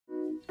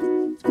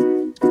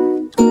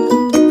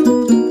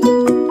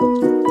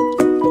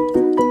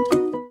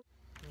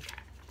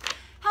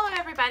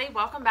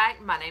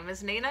My name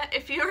is Nina.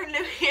 If you are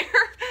new here,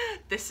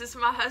 this is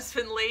my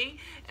husband Lee,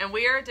 and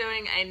we are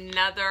doing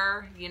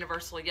another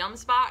Universal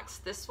Yums box.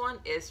 This one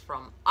is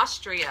from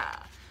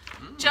Austria.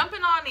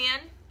 Jumping on in,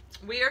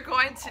 we are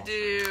going to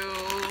do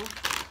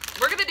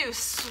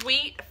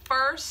sweet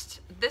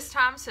first this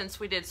time, since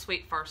we did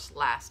sweet first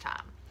last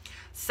time.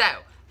 So,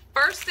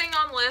 first thing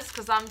on the list,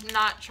 because I'm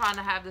not trying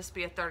to have this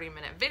be a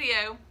 30-minute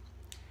video,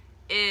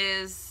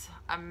 is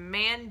a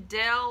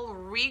Mandel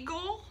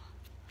Regal,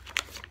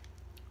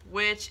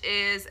 which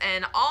is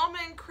an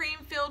almond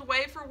cream-filled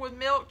wafer with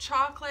milk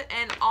chocolate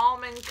and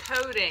almond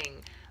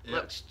coating. Yep.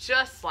 Looks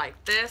just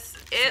like this.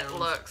 It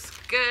looks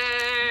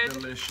good.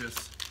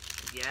 Delicious.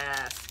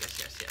 Yes.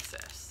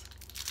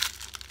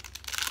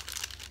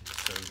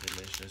 So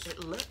delicious.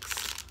 It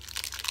looks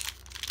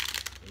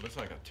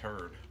like a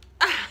turd.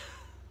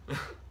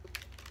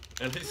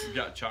 At least it's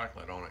got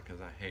chocolate on it, because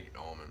I hate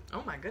almond.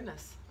 Oh my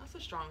goodness, that's a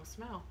strong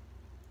smell.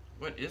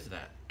 What is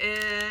that?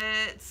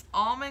 It's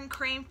almond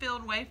cream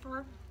filled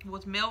wafer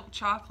with milk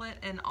chocolate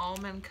and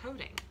almond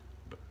coating.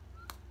 It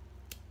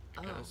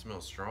kind of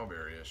smells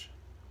strawberry-ish.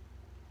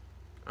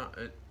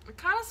 It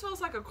kind of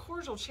smells like a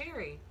cordial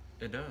cherry.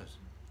 It does.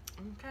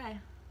 Okay.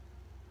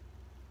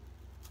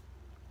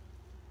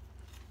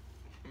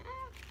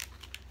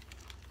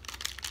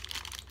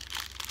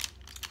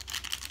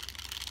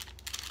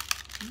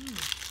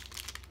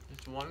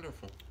 It's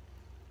wonderful.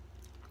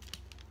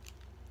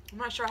 I'm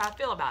not sure how I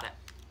feel about it.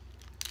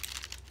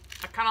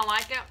 I kind of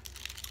like it.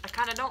 I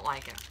kind of don't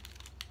like it.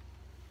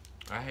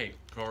 I hate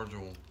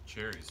cordial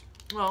cherries.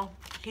 Well,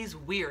 he's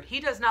weird. He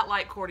does not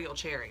like cordial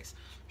cherries.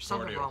 There's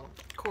something wrong with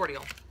it.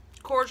 Cordial,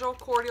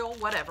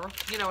 whatever.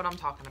 You know what I'm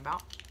talking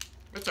about.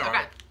 It's all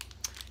right.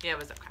 Yeah, it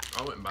was okay.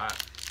 I wouldn't buy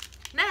it.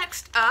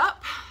 Next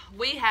up,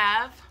 we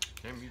have...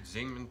 Can't be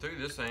zooming through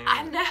this thing.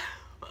 I know.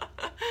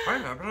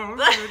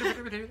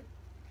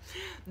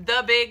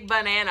 The big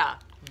banana.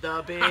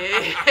 The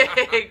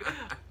big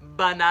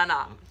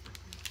banana.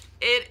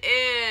 It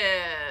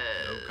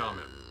is... No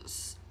comment.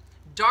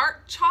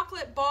 Dark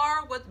chocolate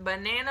bar with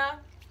banana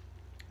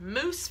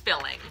mousse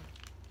filling.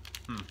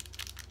 I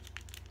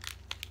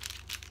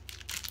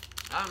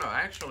don't know.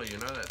 Actually, you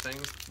know that thing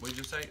we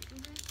just ate?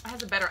 It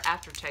has a better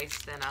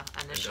aftertaste than an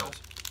initial. It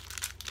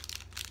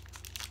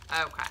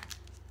does. Okay.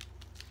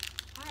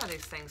 Why are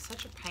these things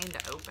such a pain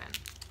to open?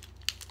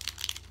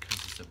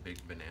 Because it's a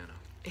big banana.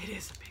 It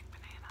is a big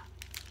banana.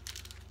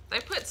 They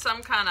put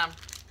some kind of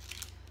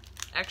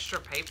extra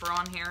paper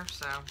on here,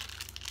 so...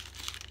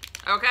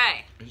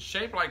 Okay. It's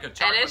shaped like a chocolate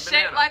banana. And it's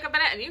shaped like a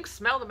banana. And you can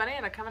smell the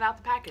banana coming out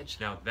the package.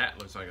 Now that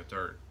looks like a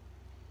turd.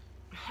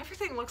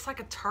 Everything looks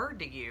like a turd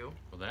to you.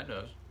 Well, that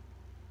does.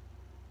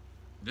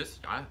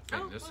 I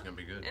think this is going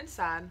to be good.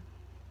 Inside.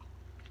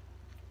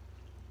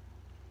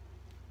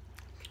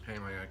 Hey, I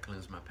gotta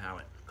cleanse my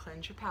palate.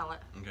 Cleanse your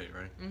palate. Okay, you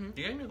ready? You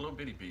gave me a little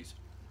bitty piece.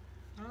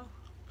 Oh,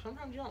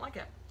 sometimes you don't like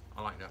it.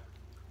 I like that.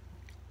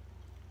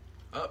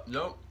 Oh,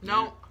 nope.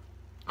 No.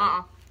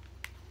 I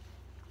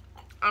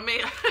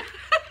mean...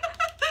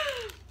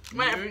 You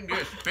didn't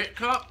get a spit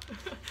cup?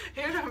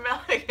 Here's a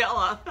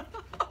Melagella.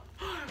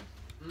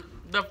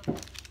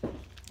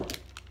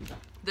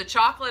 The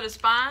chocolate is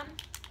fine.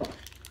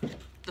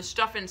 The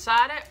stuff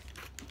inside it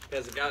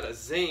has got a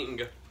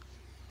zing.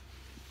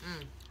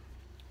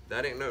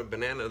 That ain't no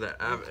banana that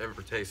I've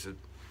ever tasted.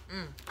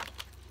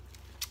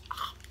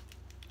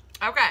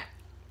 Okay.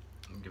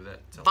 Give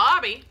that to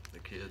Bobby the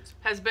kids.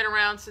 has been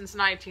around since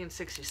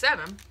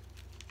 1967.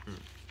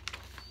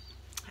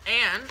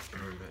 And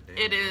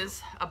it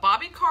is a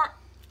Bobby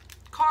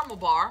caramel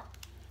bar,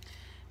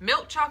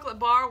 milk chocolate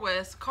bar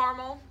with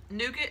caramel,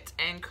 nougat,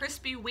 and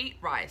crispy wheat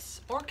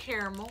rice. Or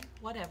caramel,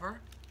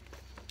 whatever.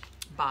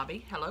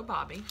 Bobby. Hello,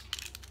 Bobby.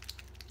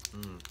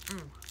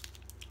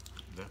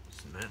 That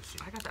was nasty.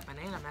 I got that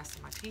banana mess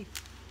in my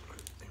teeth.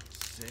 That thing's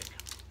sick.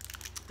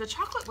 The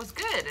chocolate was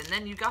good, and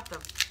then you got the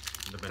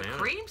banana. The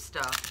cream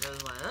stuff. It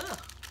was like, ugh.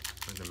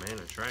 The man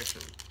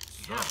attraction.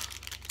 Yeah.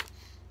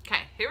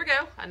 Okay, here we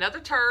go. Another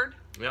turd.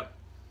 Yep.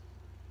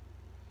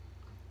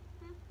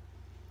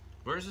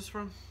 Where is this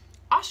from?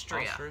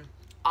 Austria.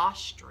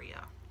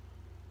 Austria.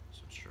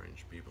 Some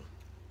strange people.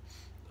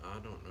 I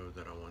don't know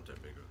that I want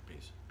that big of a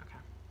piece. Okay.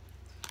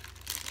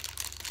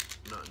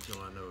 Not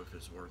until I know if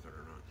it's worth it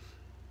or not.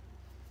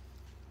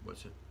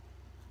 What's it?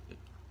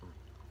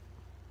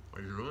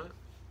 Are you doing it?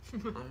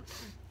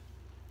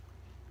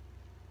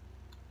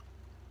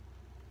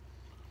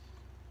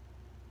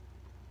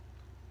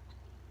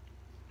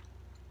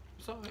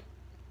 It's alright.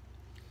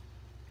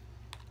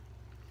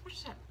 What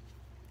does that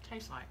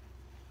taste like?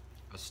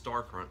 A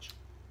Star Crunch.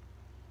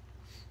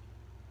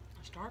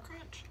 A Star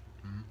Crunch?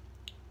 Mm-hmm.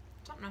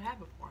 Something I've had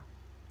before.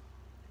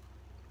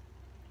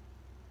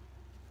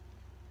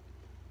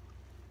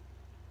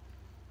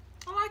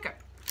 I like it.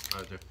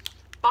 I do.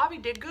 Bobby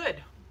did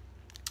good.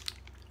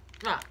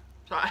 No,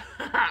 sorry.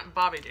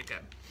 Bobby did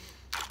good.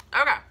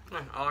 Okay.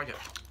 Yeah, I like it.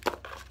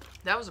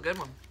 That was a good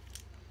one.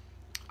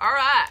 All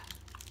right.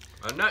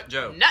 A Nut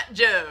Joe. Nut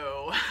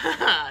Joe.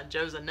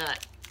 Joe's a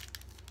nut.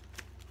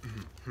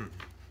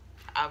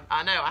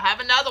 I know, I have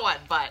another one,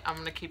 but I'm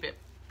going to keep it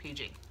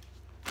PG.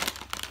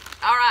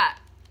 All right.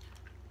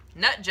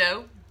 Nut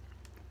Joe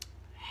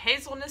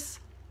Hazelnut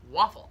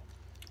Waffle.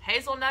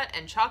 Hazelnut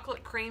and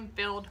chocolate cream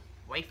filled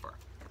wafer.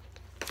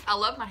 I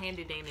love my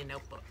handy dandy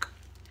notebook.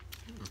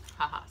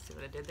 Haha, see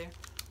what I did there?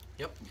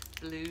 Yep.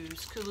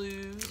 Blues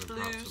Clues,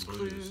 Blues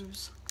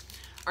Clues.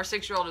 Our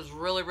 6-year-old is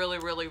really, really,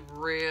 really,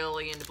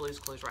 really into Blues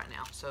Clues right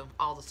now. So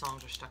all the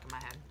songs are stuck in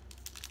my head.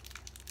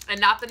 And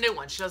not the new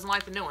one. She doesn't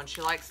like the new one.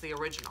 She likes the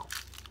original.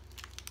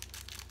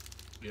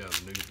 Yeah,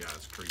 the new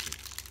guy's creepy.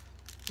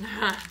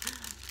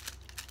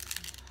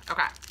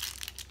 Okay.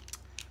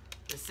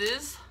 This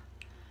is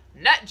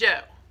Nut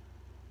Joe.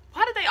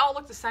 Why do they all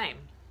look the same?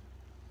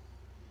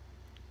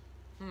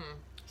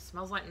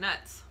 Smells like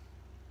nuts.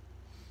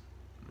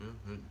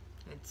 Yeah,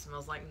 It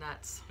smells like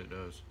nuts. it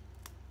does.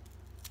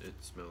 It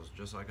smells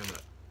just like a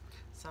nut.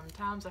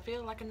 Sometimes I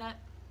feel like a nut.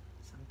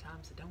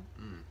 Sometimes I don't.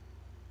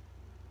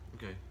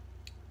 Okay.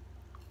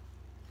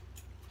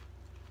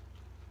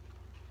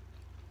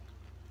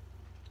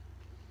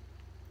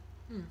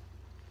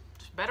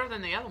 It's better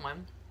than the other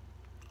one.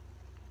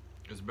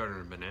 It's better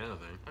than banana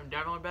thing. And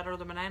definitely better than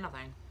the banana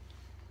thing.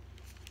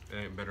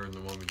 It ain't better than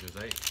the one we just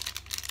ate.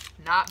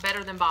 Not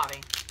better than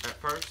Bobby. At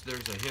first,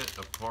 there's a hint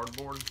of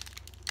cardboard.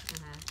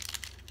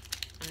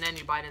 And then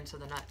you bite into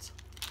the nuts.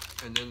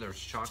 And then there's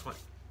chocolate.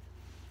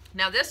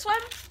 Now this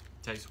one,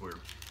 Tastes weird.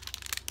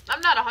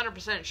 I'm not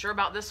 100% sure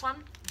about this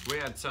one. We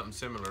had something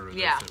similar to this.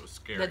 Yeah. It was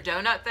scary. The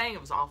donut thing,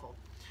 it was awful.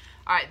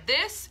 All right,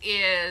 this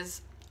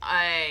is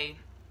a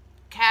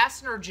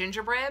Kastner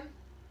gingerbread.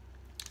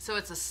 So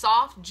it's a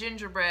soft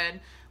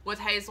gingerbread with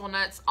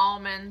hazelnuts,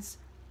 almonds,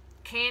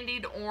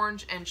 candied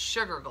orange, and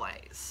sugar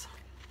glaze.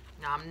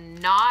 Now, I'm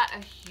not a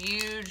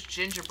huge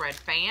gingerbread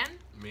fan.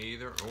 Me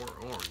either,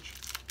 or orange.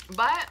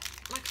 But,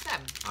 like I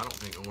said, I don't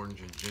think orange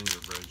and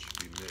gingerbread should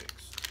be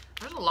mixed.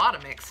 there's a lot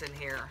of mix in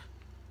here.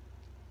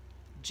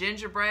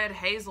 Gingerbread,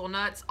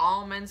 hazelnuts,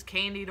 almonds,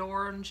 candied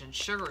orange, and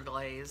sugar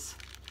glaze.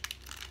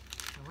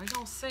 And we're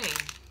going to see.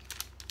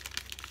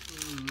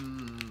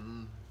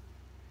 You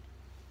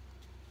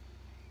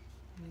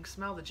can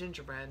smell the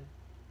gingerbread.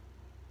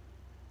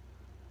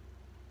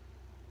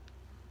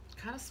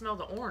 Kind of smell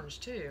the orange,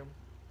 too.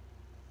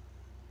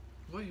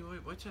 Wait,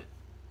 what's it?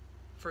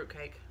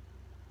 Fruitcake.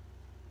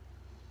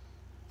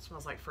 It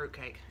smells like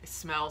fruitcake. It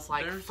smells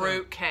like There's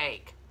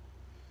fruitcake.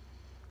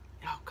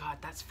 Oh, God,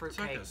 that's It's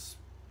fruitcake. like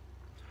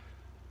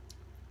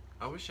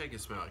I wish I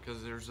could smell it,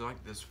 because there's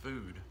like this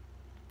food.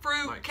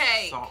 Like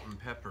Fruitcake! salt and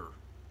pepper.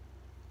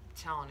 I'm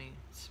telling you,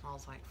 it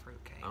smells like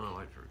fruitcake. I don't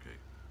like fruitcake.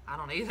 I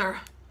don't either.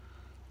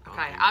 I don't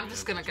Okay, think I'm it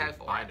just is. going to I go just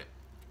for bite it.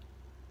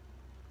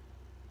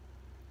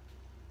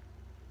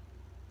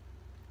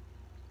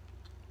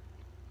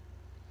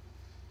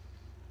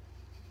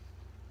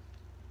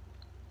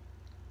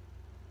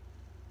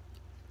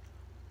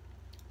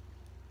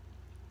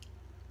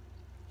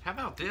 How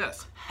about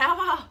this? How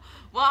about,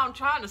 well, I'm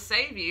trying to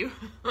save you.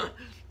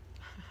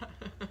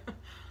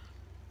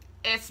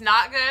 It's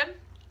not good.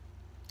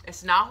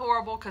 It's not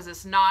horrible because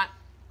it's not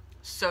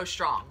so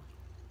strong.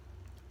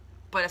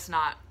 But it's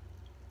not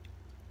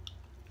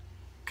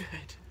good.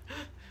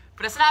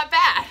 But it's not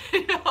bad.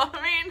 You know what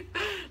I mean?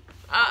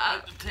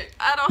 I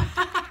don't.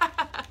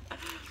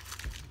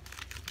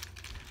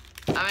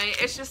 I mean,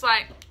 it's just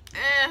like,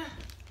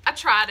 I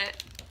tried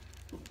it.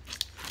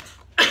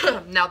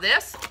 Now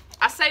this,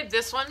 I saved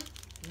this one,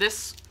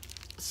 this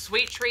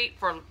sweet treat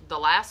for the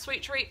last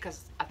sweet treat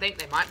because I think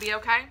they might be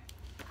okay.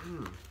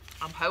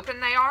 I'm hoping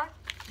they are.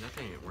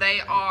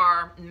 They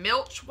are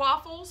Milch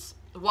waffles,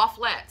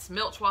 wafflettes,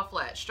 Milch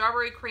wafflettes,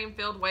 strawberry cream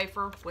filled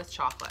wafer with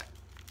chocolate.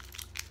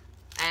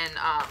 And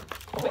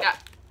we got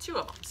 2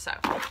 of them, so.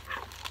 I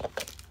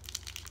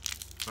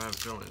have a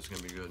feeling it's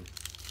going to be good.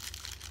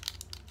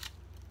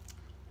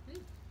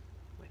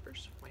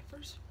 Wafers,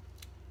 wafers.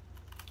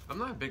 I'm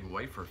not a big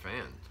wafer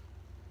fan.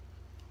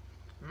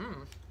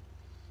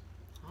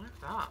 I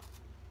like that.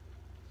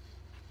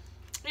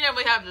 You know,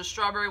 we have the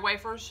strawberry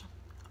wafers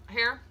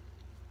here.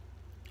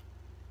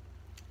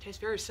 Tastes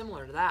very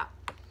similar to that.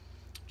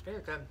 It's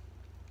very good.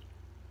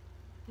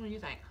 What do you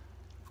think?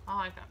 I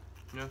like that.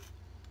 Yeah.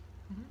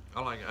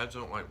 I like it. I just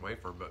don't like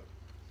wafer, but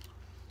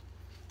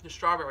the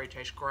strawberry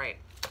tastes great.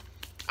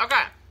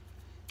 Okay.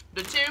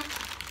 The 2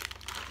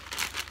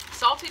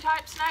 salty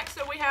type snacks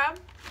that we have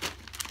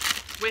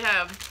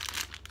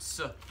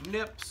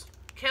Snips.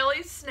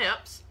 Kelly's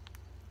Snips,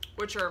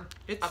 which are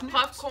It's a Snips.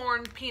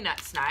 puffcorn peanut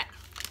snack.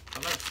 I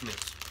love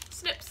Snips.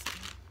 Snips.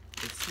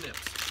 It's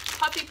Snips.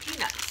 Puffy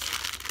peanuts.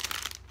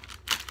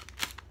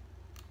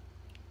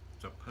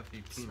 It's a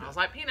puffy peanut. Smells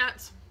like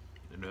peanuts.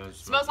 It does.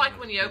 Smells like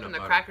when you open the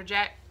Cracker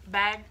Jack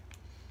bag.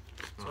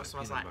 That's what it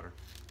smells like. Butter.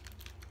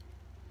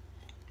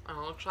 And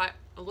it looks like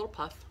a little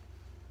puff.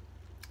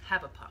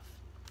 Have a puff.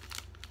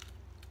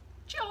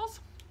 Cheers.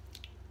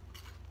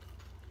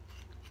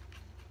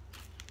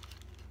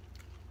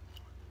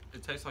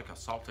 It tastes like a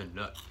salted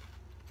nut.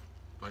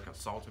 Like a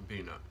salted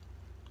peanut.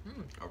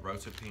 A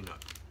roasted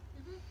peanut.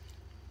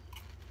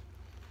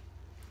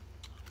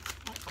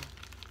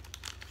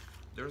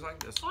 There's like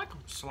this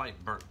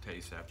slight burnt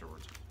taste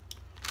afterwards.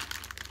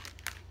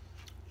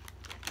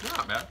 They're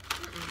not bad.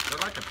 They're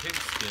like a pig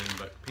skin,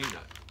 but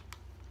peanut.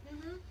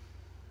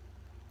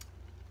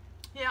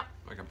 Yep.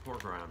 Like a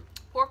pork rind.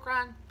 Pork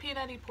rind,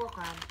 peanutty pork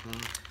rind.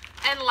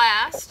 And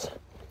last,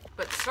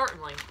 but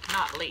certainly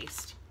not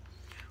least,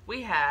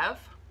 we have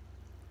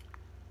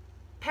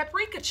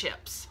paprika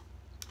chips.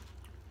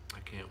 I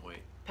can't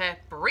wait.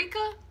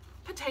 Paprika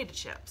potato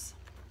chips.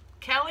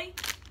 Kelly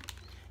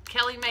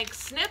makes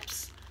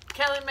snips.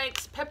 Kelly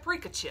makes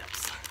paprika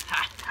chips.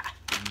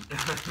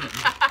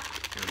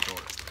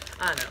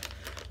 I know.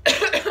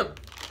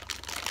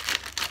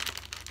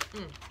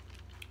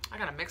 I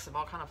got a mix of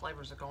all kind of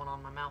flavors that are going on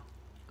in my mouth.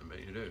 I bet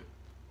you do.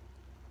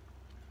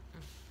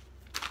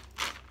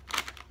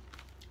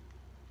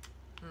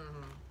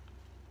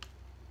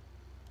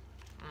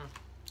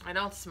 I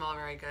don't smell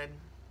very good.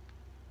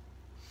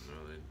 No,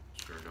 they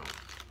sure don't.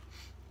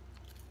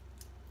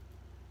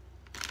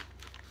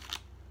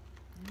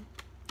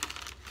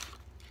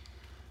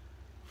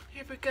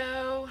 Here we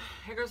go.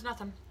 Here goes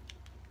nothing.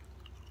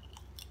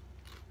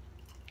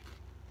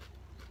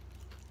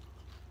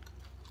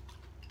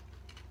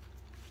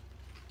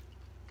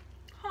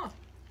 Huh.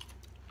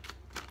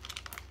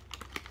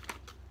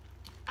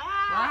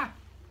 Ah.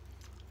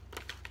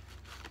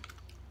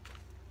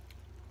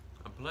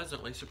 I'm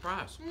pleasantly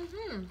surprised.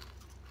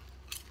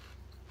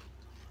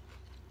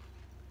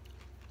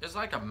 It's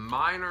like a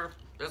minor,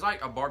 it's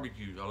like a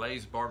barbecue, a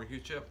Lay's barbecue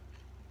chip.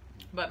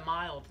 But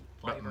mild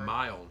flavor. But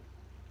mild.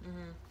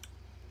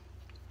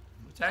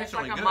 It's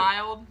actually like good. a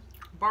mild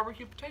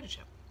barbecue potato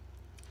chip.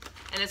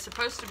 And it's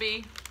supposed to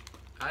be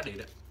I'd eat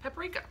it.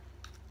 paprika.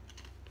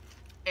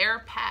 Air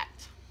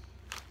packed.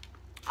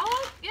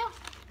 Oh, yeah.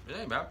 It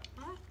ain't bad.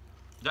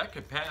 That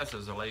could pass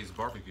as a Lay's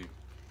barbecue.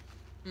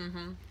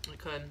 It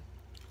could.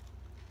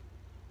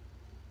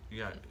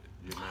 You got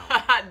your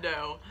mouth. I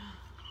know.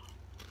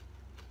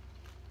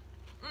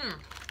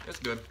 It's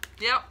good.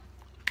 Yep.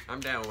 I'm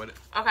down with it.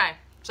 Okay,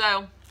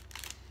 so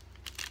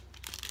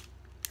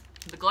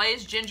the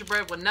glazed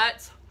gingerbread with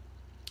nuts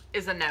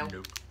is a no.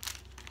 Nope.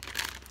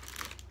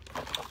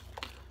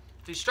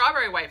 The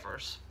strawberry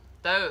wafers,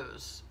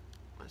 those,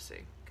 let's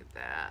see, get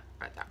that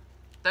right there.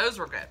 Those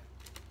were good.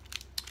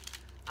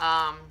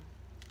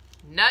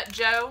 Nut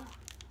Joe,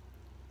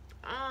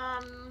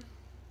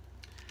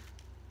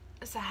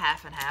 it's a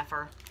half and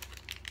halfer.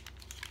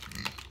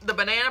 The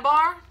banana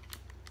bar,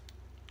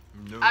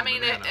 No I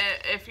mean, banana.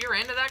 if you're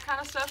into that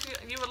kind of stuff,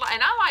 you would like,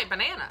 and I like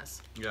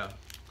bananas. Yeah.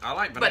 I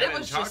like But banana it and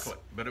was chocolate, just,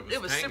 but it was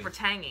it was tangy. super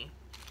tangy.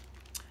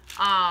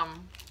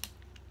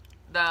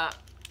 The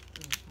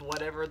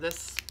whatever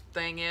this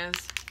thing is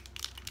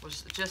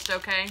was just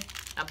okay.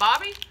 Now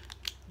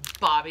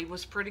Bobby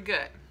was pretty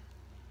good.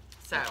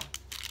 So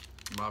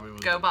Bobby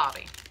was go good.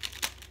 Bobby.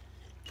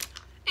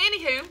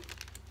 Anywho,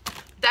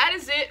 that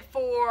is it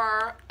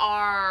for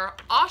our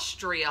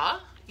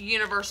Austria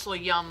Universal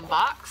Yum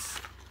box.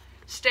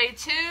 Stay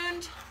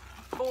tuned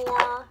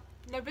for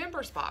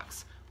November's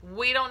box.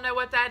 We don't know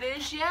what that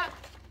is yet,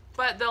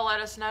 but they'll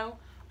let us know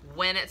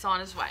when it's on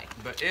its way.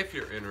 But if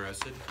you're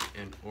interested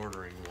in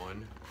ordering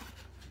one,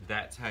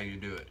 that's how you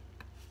do it.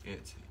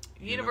 It's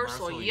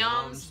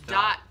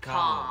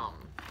universalyums.com.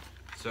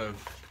 So,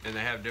 and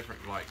they have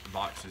different like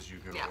boxes you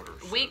can order.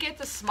 So. We get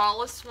the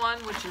smallest one,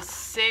 which is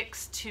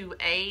 6 to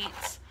 8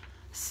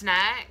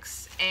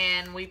 snacks,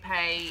 and we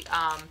pay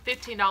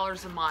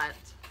 $15 a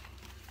month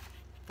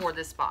for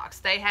this box.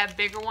 They have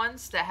bigger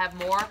ones that have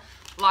more,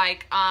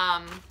 like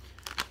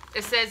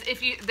it says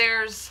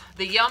there's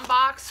the Yum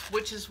box,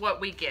 which is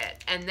what we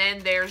get, and then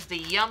there's the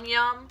Yum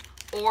Yum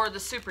or the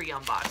Super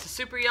Yum box. The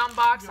Super Yum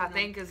box I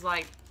think is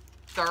like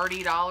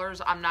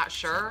 $30. I'm not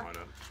sure.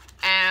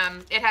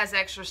 And it has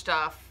extra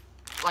stuff,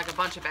 like a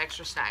bunch of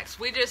extra snacks.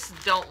 We just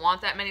don't want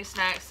that many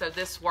snacks, so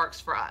this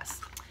works for us.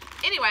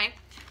 Anyway,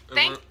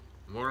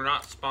 we're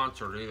not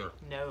sponsored either.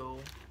 No,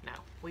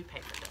 we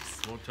pay for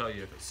this. We'll tell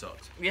you if it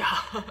sucks. Yeah.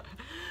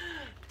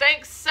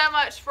 Thanks so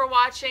much for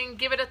watching.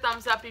 Give it a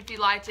thumbs up if you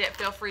liked it.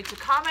 Feel free to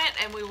comment,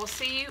 and we will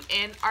see you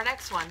in our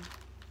next one.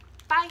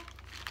 Bye.